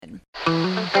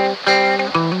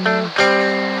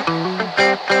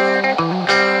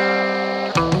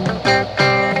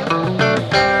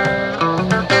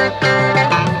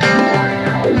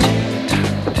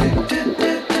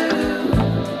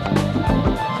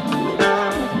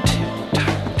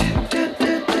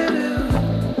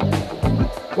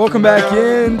Welcome back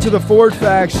into the Ford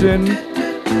Faction.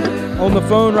 On the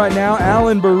phone right now,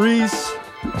 Alan Baris,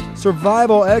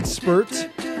 survival expert,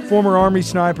 former Army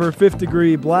sniper, 5th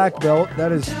degree black belt.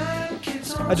 That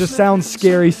just sounds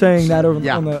scary saying that on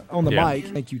the mic.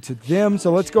 Thank you to them.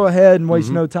 So let's go ahead and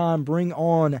waste no time. Bring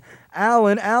on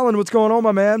Alan. Alan, what's going on,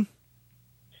 my man?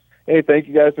 Hey, thank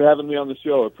you guys for having me on the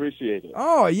show. Appreciate it.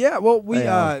 Oh, yeah.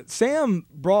 Well, Sam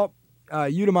brought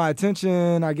you to my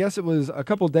attention, I guess it was a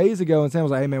couple days ago, and Sam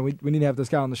was like, hey, man, we need to have this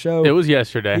guy on the show. It was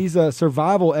yesterday. He's a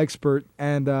survival expert,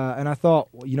 and I thought,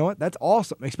 well, you know what? That's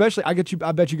awesome. Especially, I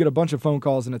bet you get a bunch of phone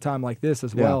calls in a time like this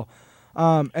as well.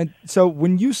 And so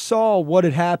when you saw what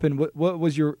had happened, what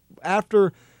was your –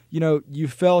 after, you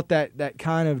felt that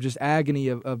kind of just agony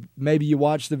of maybe you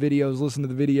watched the videos, listened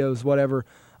to the videos, whatever,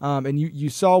 and you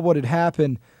saw what had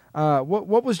happened,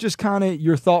 what was just kind of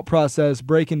your thought process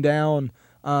breaking down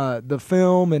the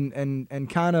film and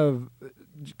kind of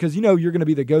 – because you're going to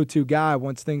be the go-to guy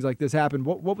once things like this happen.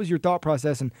 What was your thought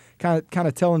process and kind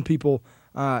of telling people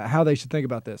how they should think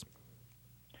about this?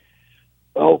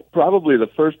 Well, probably the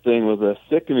first thing was a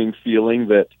sickening feeling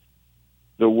that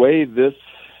the way this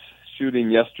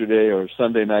shooting yesterday or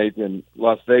Sunday night in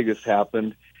Las Vegas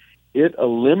happened, it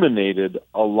eliminated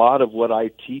a lot of what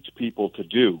I teach people to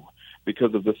do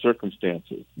because of the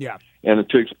circumstances. Yeah. And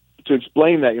to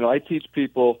explain that, I teach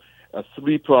people a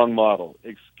 3-prong model: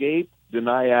 escape,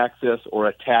 deny access, or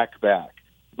attack back.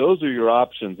 Those are your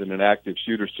options in an active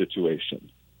shooter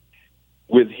situation.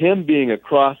 With him being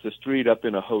across the street up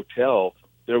in a hotel,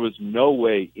 there was no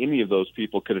way any of those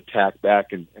people could attack back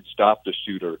and stop the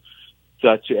shooter,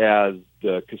 such as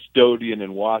the custodian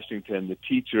in Washington, the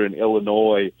teacher in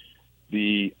Illinois,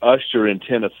 the usher in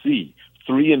Tennessee.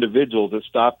 3 individuals that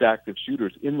stopped active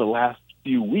shooters in the last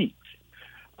few weeks.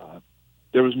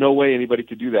 There was no way anybody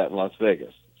could do that in Las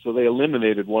Vegas. So they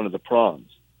eliminated one of the prongs.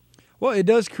 Well, it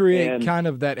does create kind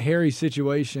of that hairy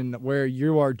situation where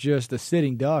you are just a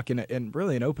sitting duck in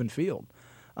really an open field.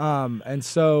 And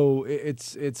so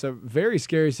it's a very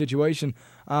scary situation.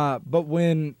 But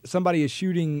when somebody is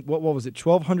shooting, what was it,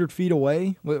 1,200 feet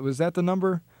away? Was that the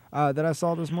number that I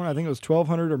saw this morning? I think it was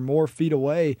 1,200 or more feet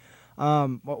away.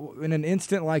 In an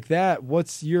instant like that,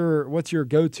 what's your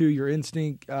go-to, your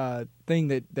instinct thing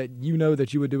that that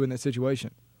you would do in that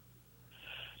situation?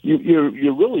 You're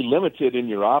really limited in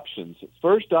your options.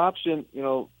 First option,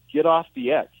 get off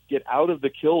the X, get out of the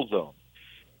kill zone.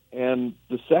 And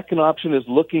the second option is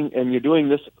looking, and you're doing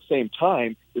this at the same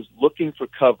time, is looking for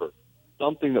cover,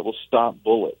 something that will stop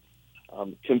bullets.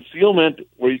 Concealment,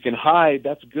 where you can hide,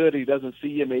 that's good. He doesn't see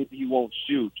you, maybe he won't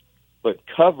shoot. But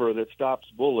cover that stops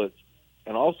bullets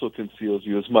and also conceals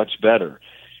you is much better.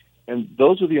 And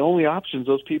those are the only options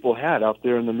those people had out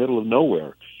there in the middle of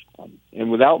nowhere.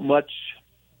 And without much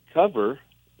cover,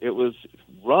 it was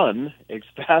run as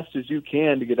fast as you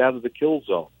can to get out of the kill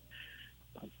zone.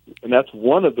 And that's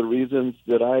one of the reasons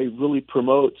that I really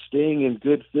promote staying in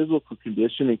good physical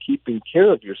condition and keeping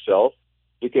care of yourself,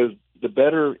 because the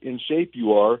better in shape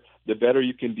you are, the better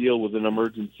you can deal with an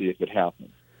emergency if it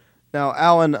happens. Now,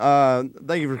 Alan,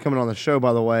 thank you for coming on the show,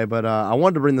 by the way, but I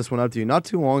wanted to bring this one up to you. Not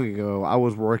too long ago, I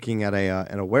was working at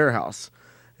in a warehouse,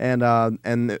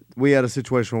 and we had a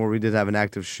situation where we did have an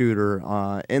active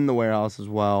shooter in the warehouse as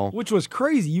well. Which was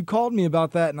crazy. You called me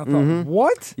about that, and I thought,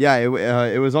 what? Yeah,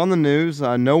 it was on the news.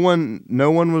 No one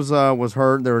was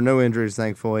hurt. There were no injuries,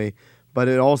 thankfully. But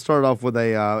it all started off with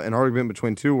an argument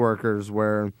between 2 workers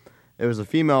where it was a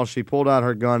female. She pulled out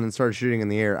her gun and started shooting in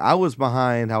the air. I was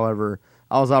behind, however.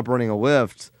 I was operating a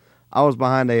lift. I was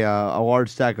behind a large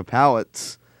stack of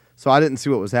pallets, so I didn't see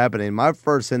what was happening. My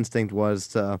first instinct was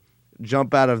to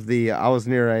jump out of I was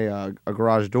near a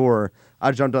garage door.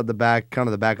 I jumped out the back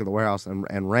of the warehouse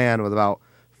and ran with about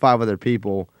 5 other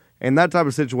people. In that type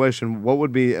of situation,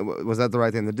 was that the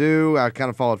right thing to do? I kind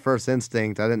of followed first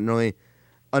instinct. I didn't really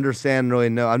understand, really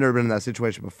know. I've never been in that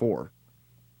situation before.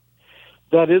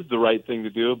 That is the right thing to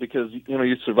do because,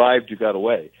 you survived, you got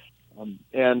away.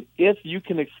 And if you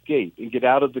can escape and get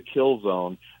out of the kill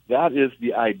zone, that is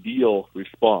the ideal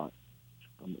response.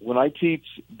 When I teach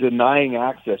denying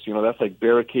access, that's like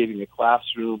barricading a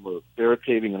classroom or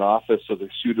barricading an office so the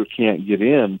shooter can't get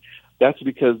in. That's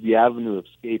because the avenue of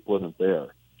escape wasn't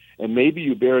there. And maybe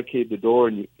you barricade the door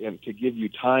and to give you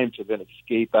time to then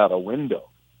escape out a window.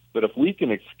 But if we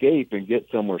can escape and get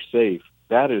somewhere safe,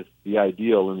 that is the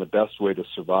ideal and the best way to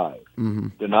survive. Mm-hmm.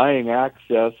 Denying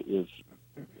access is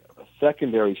a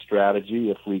secondary strategy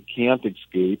if we can't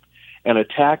escape. And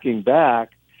attacking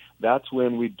back, that's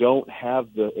when we don't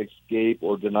have the escape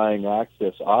or denying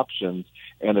access options,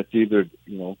 and it's either,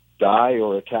 die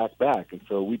or attack back. And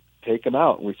so we take them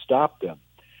out and we stop them.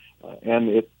 And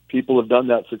it people have done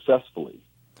that successfully.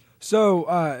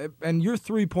 So, and your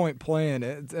 3-point plan,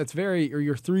 it's very, or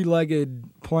your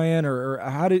 3-legged plan, or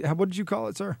what did you call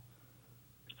it, sir?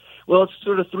 Well, it's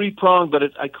sort of 3-pronged, but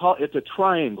I call it's a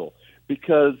triangle,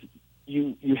 because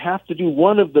you have to do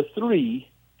one of the 3,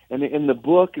 and in the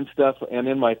book and stuff, and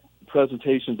in my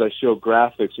presentations, I show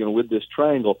graphics, with this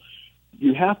triangle.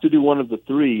 You have to do one of the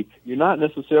 3. You're not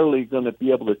necessarily going to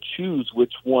be able to choose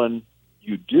which one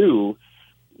you do.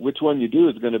 Which one you do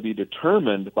is going to be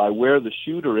determined by where the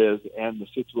shooter is and the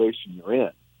situation you're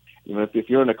in. If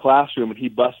you're in a classroom and he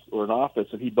busts, or an office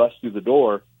and he busts through the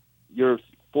door, you're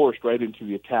forced right into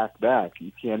the attack back.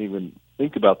 You can't even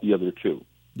think about the other 2.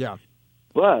 Yeah.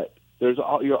 But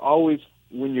you're always,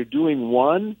 when you're doing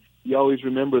one, you always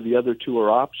remember the other 2 are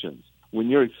options. When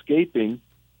you're escaping,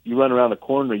 you run around a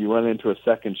corner, you run into a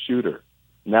second shooter.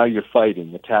 Now you're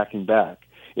fighting, attacking back.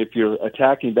 If you're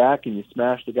attacking back and you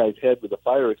smash the guy's head with a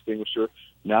fire extinguisher,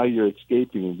 now you're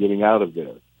escaping and getting out of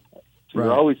there. So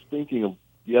You're always thinking of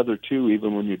the other 2,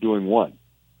 even when you're doing one.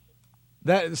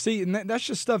 That's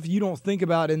just stuff you don't think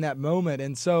about in that moment.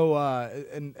 And so,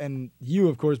 and you,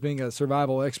 of course, being a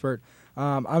survival expert,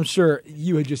 I'm sure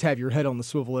you would just have your head on the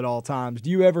swivel at all times. Do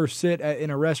you ever sit in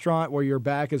a restaurant where your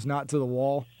back is not to the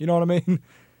wall? You know what I mean?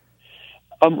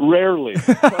 Rarely.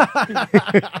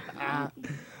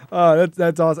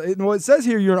 That's awesome. Well, it says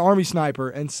here you're an Army sniper,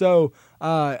 and so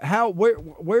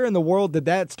where in the world did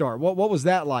that start? What was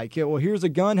that like? Well, here's a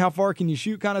gun. How far can you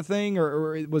shoot, kind of thing,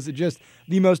 or was it just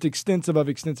the most extensive of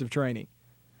extensive training?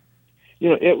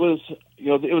 It was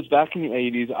back in the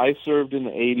 80s. I served in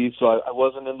the 80s, so I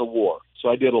wasn't in the war. So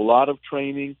I did a lot of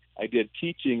training. I did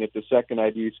teaching at the 2nd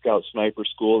IDE Scout Sniper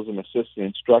School as an assistant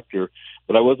instructor,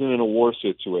 but I wasn't in a war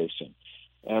situation.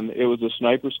 And it was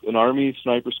an Army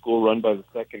sniper school run by the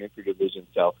 2nd Infantry Division,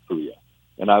 South Korea.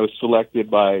 And I was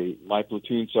selected by my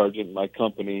platoon sergeant in my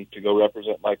company to go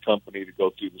represent my company to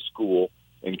go through the school,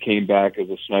 and came back as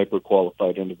a sniper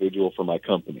qualified individual for my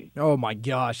company. Oh, my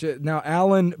gosh. Now,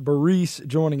 Alan Baris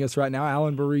joining us right now.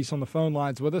 Alan Baris on the phone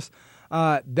lines with us.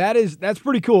 That's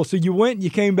pretty cool. So you went,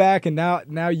 you came back, and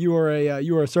now you are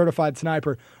a certified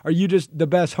sniper. Are you just the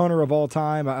best hunter of all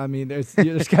time? I mean, there's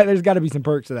got to be some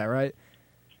perks to that, right?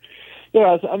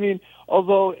 Yeah, I mean,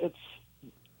 although it's,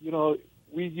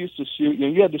 we used to shoot,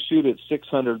 you had to shoot at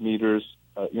 600 meters,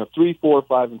 3, 4,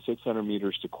 5, and 600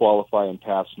 meters to qualify and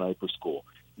pass sniper school.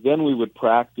 Then we would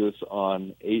practice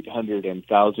on 800 and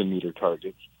 1,000 meter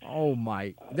targets. Oh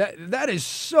my, that is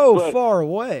so far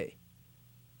away.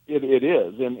 It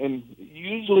is, and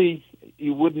usually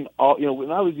you wouldn't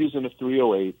when I was using a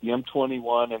 308, the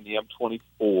M21 and the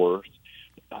M24.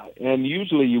 And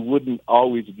usually you wouldn't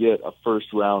always get a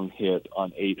first-round hit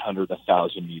on 800,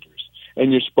 1,000 meters.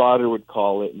 And your spotter would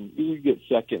call it, and you would get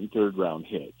second and third-round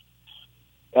hits.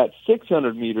 At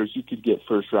 600 meters, you could get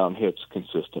first-round hits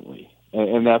consistently.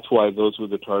 And that's why those were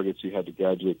the targets you had to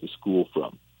graduate the school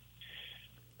from.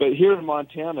 But here in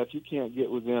Montana, if you can't get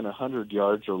within 100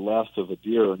 yards or less of a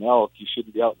deer or an elk, you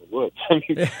shouldn't be out in the woods. I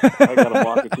mean, I got to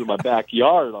walk it through my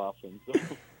backyard often. So.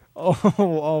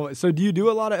 So do you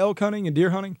do a lot of elk hunting and deer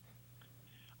hunting?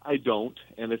 I don't,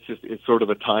 and it's sort of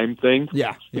a time thing.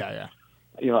 Yeah.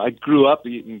 I grew up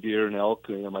eating deer and elk.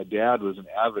 My dad was an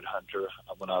avid hunter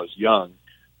when I was young,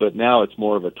 but now it's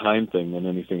more of a time thing than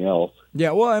anything else.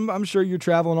 Yeah, well, I'm sure you're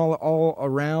traveling all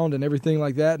around and everything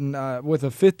like that, and with a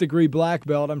 5th degree black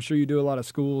belt, I'm sure you do a lot of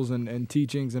schools and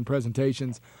teachings and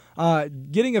presentations.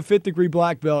 Getting a 5th degree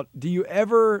black belt, do you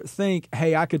ever think,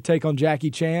 hey, I could take on Jackie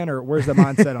Chan, or where's the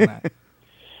mindset on that?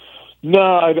 No,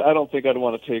 I don't think I'd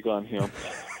want to take on him.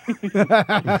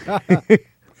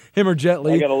 Him or Jet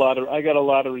Li? I got a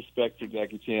lot of respect for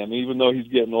Jackie Chan. Even though he's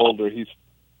getting older, he's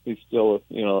still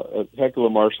a heck of a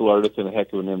martial artist and a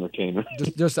heck of an entertainer.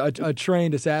 just a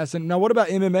trained assassin. Now, what about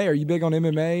MMA? Are you big on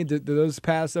MMA? Do those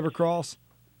paths ever cross?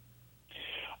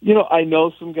 I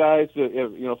know some guys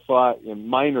that fought in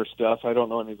minor stuff. I don't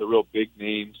know any of the real big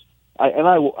names.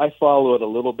 I follow it a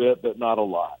little bit, but not a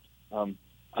lot.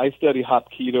 I study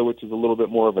Hapkido, which is a little bit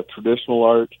more of a traditional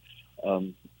art.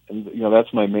 And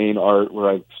that's my main art, where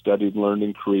I've studied and learned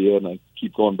in Korea, and I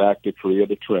keep going back to Korea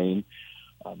to train.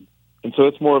 And so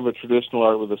it's more of a traditional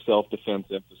art with a self-defense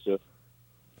emphasis.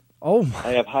 Oh, my.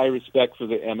 I have high respect for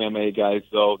the MMA guys,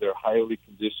 though. They're highly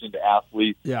conditioned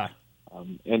athletes. Yeah.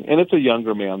 And it's a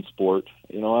younger man sport.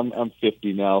 I'm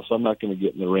 50 now, so I'm not going to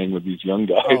get in the ring with these young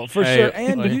guys. Oh, for sure.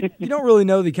 And you don't really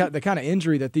know the kind of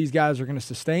injury that these guys are going to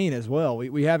sustain as well.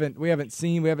 We haven't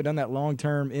done that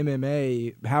long-term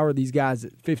MMA. How are these guys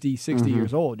at 50, 60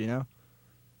 years old,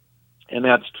 And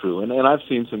that's true. And I've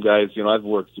seen some guys, I've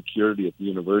worked security at the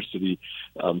university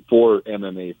for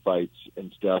MMA fights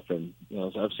and stuff. And,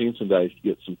 I've seen some guys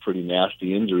get some pretty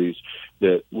nasty injuries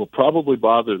that will probably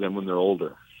bother them when they're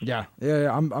older. Yeah,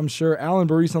 I'm sure. Alan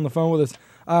Baris on the phone with us.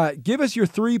 Give us your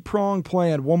 3-prong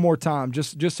plan one more time,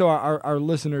 just so our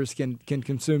listeners can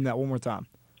consume that one more time.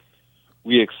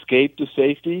 We escape to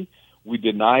safety, we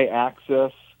deny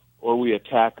access, or we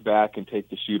attack back and take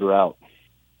the shooter out.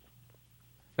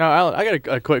 Now, Alan, I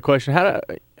got a quick question. How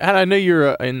did I know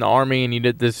you're in the Army and you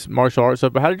did this martial arts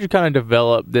stuff, but how did you kind of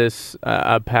develop this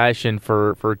passion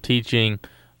for teaching,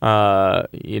 how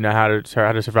to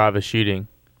survive a shooting?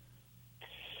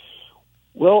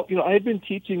 Well, I had been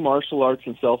teaching martial arts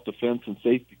and self-defense and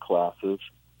safety classes,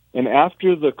 and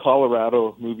after the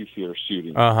Colorado movie theater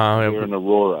shooting here in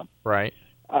Aurora, right?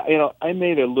 I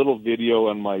made a little video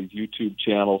on my YouTube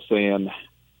channel saying,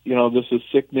 this is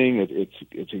sickening.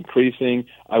 It's increasing.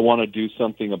 I want to do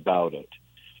something about it.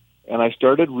 And I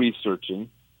started researching.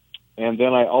 And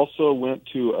then I also went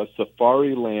to a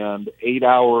Safari Land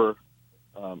 8-hour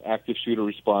active shooter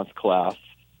response class.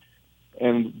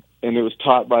 And it was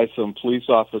taught by some police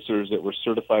officers that were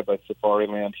certified by Safari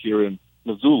Land here in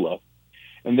Missoula.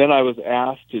 And then I was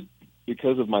asked to,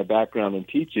 because of my background in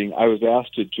teaching, I was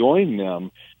asked to join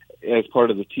them as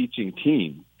part of the teaching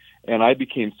team. And I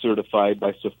became certified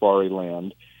by Safari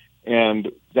Land.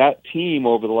 And that team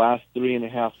over the last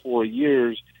 3.5, 4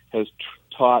 years has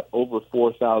taught over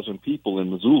 4,000 people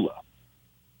in Missoula.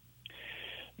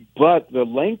 But the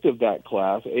length of that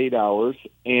class, 8 hours,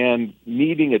 and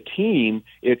needing a team,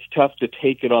 it's tough to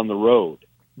take it on the road.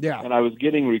 Yeah. And I was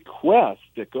getting requests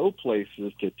to go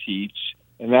places to teach,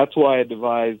 and that's why I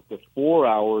devised the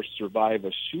 4-hour Survive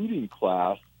a Shooting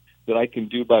class that I can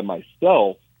do by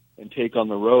myself and take on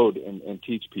the road and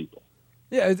teach people.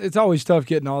 Yeah, it's always tough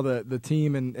getting all the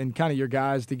team and kind of your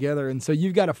guys together. And so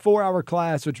you've got a 4-hour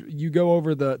class, which you go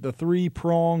over the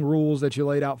 3-prong rules that you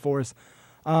laid out for us.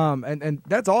 And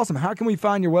that's awesome. How can we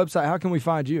find your website? How can we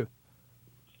find you?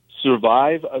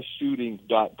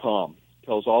 SurviveAshooting.com.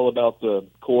 Tells all about the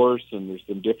course, and there's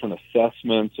some different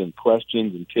assessments and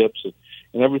questions and tips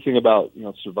and everything about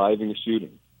surviving a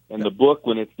shooting. And the book,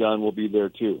 when it's done, will be there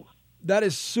too. That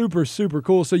is super, super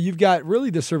cool. So you've got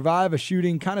really the survive a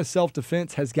shooting kind of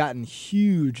self-defense has gotten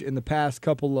huge in the past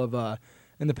couple of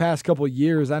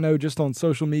years. I know just on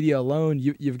social media alone,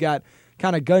 you've got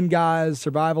kind of gun guys,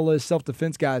 survivalists,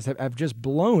 self-defense guys have just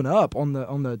blown up on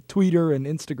the Twitter and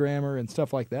Instagrammer and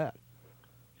stuff like that.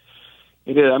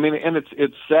 It is. I mean, and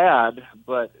it's sad,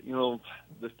 but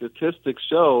the statistics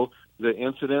show the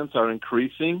incidents are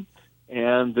increasing,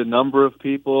 and the number of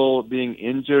people being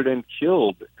injured and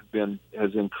killed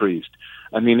has increased.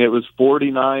 I mean, it was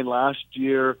 49 last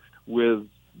year with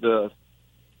the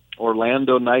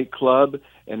Orlando nightclub,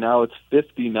 and now it's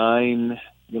 59,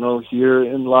 here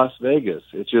in Las Vegas.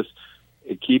 It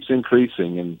keeps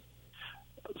increasing, and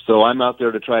so I'm out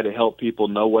there to try to help people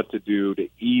know what to do to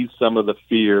ease some of the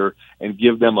fear and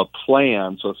give them a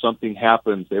plan so if something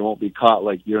happens, they won't be caught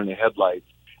like deer in the headlights,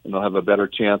 and they'll have a better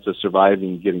chance of surviving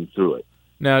and getting through it.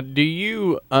 Now, do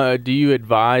you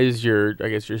advise your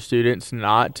students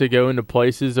not to go into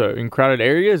places in crowded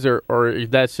areas, or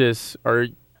that's just, or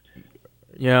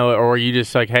are you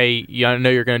just like, hey, I know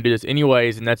you're going to do this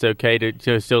anyways, and that's okay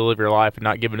to still live your life and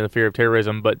not give into the fear of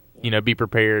terrorism, but be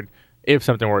prepared if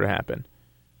something were to happen?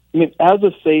 I mean, as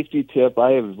a safety tip,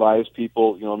 I advise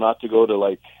people, not to go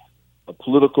to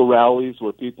political rallies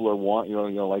where people are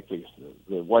like the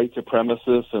white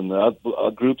supremacists and the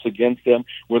groups against them,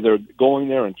 where they're going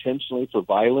there intentionally for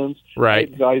violence. Right.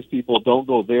 I advise people don't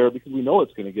go there because we know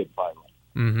it's going to get violent.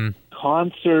 Mm-hmm.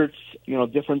 Concerts,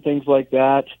 different things like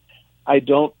that. I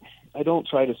don't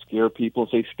try to scare people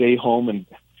and say stay home, and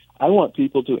I want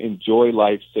people to enjoy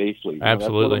life safely.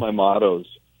 Absolutely. That's one of my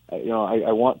mottos.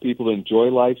 I want people to enjoy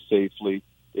life safely.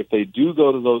 If they do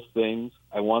go to those things,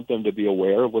 I want them to be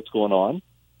aware of what's going on.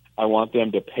 I want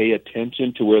them to pay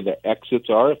attention to where the exits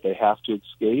are if they have to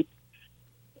escape.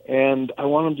 And I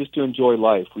want them just to enjoy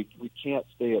life. We can't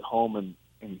stay at home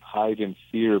and hide in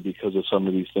fear because of some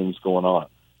of these things going on.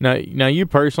 Now, you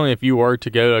personally, if you were to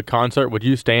go to a concert, would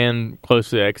you stand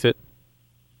close to the exit?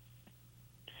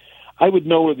 I would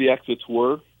know where the exits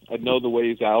were. I'd know the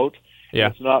ways out. Yeah.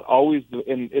 It's not always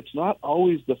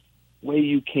the way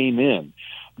you came in.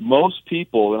 Most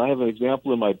people, and I have an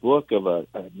example in my book of a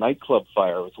nightclub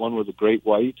fire. It was one with a Great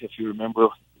White, if you remember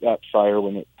that fire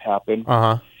when it happened.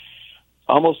 Uh-huh.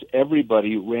 Almost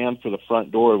everybody ran for the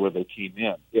front door where they came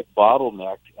in. It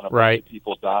bottlenecked, and a bunch of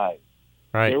people died.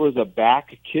 Right. There was a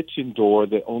back kitchen door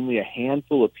that only a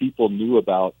handful of people knew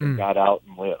about and got out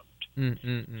and lived.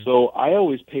 So I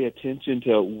always pay attention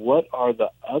to what are the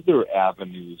other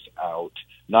avenues out,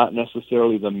 not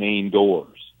necessarily the main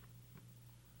doors.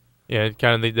 Yeah,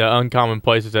 kind of the uncommon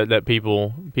places that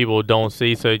people don't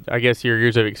see. So I guess your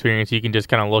years of experience, you can just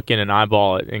kind of look in and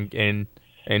eyeball it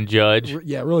and judge.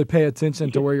 Yeah, really pay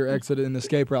attention to where your exit and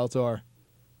escape routes are.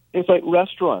 It's like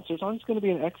restaurants. There's always going to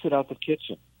be an exit out the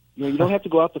kitchen. You don't have to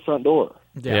go out the front door.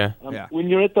 Yeah. When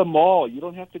you're at the mall, you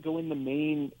don't have to go in the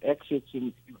main exits,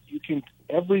 and you can.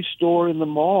 Every store in the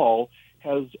mall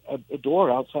has a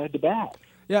door outside the back.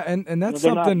 Yeah, and that's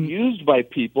they're something not used by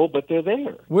people, but they're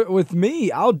there. With me,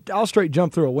 I'll straight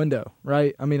jump through a window,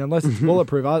 right? I mean, unless it's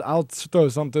bulletproof, I'll throw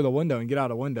something through the window and get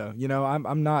out a window. You know,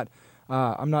 I'm not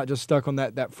just stuck on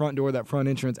that front door, that front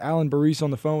entrance. Alan Baris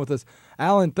on the phone with us.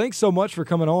 Alan, thanks so much for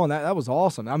coming on. That was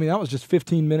awesome. I mean, that was just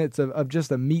 15 minutes of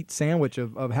just a meat sandwich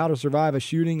of how to survive a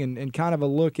shooting and kind of a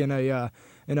look in a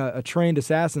trained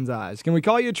assassin's eyes. Can we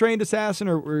call you a trained assassin,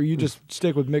 or you just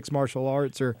stick with mixed martial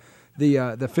arts or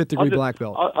the fifth degree black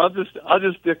belt? I'll just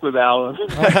stick with Alan.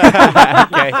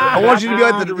 Okay. I want you to go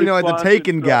at the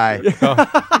Taken guy,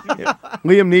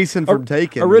 Liam Neeson from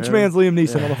Taken. A rich man's Liam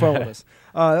Neeson on the phone with us.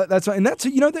 That's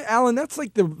Alan. That's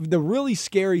like the really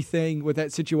scary thing with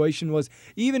that situation was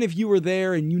even if you were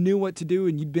there and you knew what to do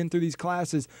and you'd been through these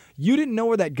classes, you didn't know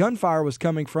where that gunfire was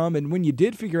coming from, and when you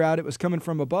did figure out it was coming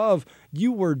from above,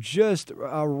 you were just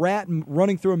a rat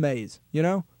running through a maze. You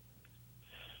know.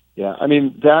 Yeah, I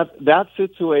mean that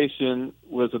situation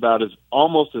was about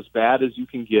almost as bad as you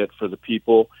can get for the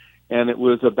people, and it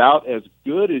was about as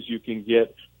good as you can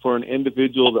get for an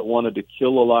individual that wanted to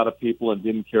kill a lot of people and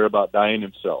didn't care about dying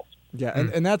himself. Yeah,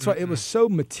 and that's why it was so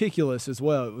meticulous as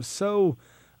well. It was so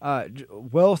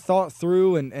well thought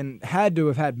through and had to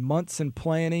have had months in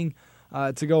planning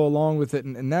to go along with it,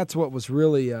 and that's what was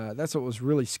really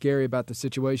scary about the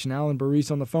situation. Alan Baris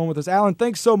on the phone with us. Alan,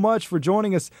 thanks so much for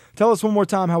joining us. Tell us one more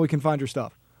time how we can find your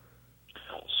stuff.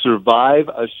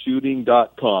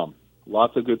 SurviveAshooting.com.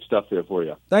 Lots of good stuff there for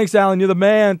you. Thanks, Alan. You're the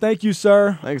man. Thank you,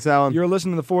 sir. Thanks, Alan. You're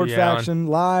listening to the Ford Faction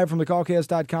live from the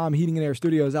Callcast.com Heating and Air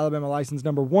Studios, Alabama license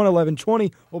number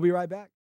 11120. We'll be right back.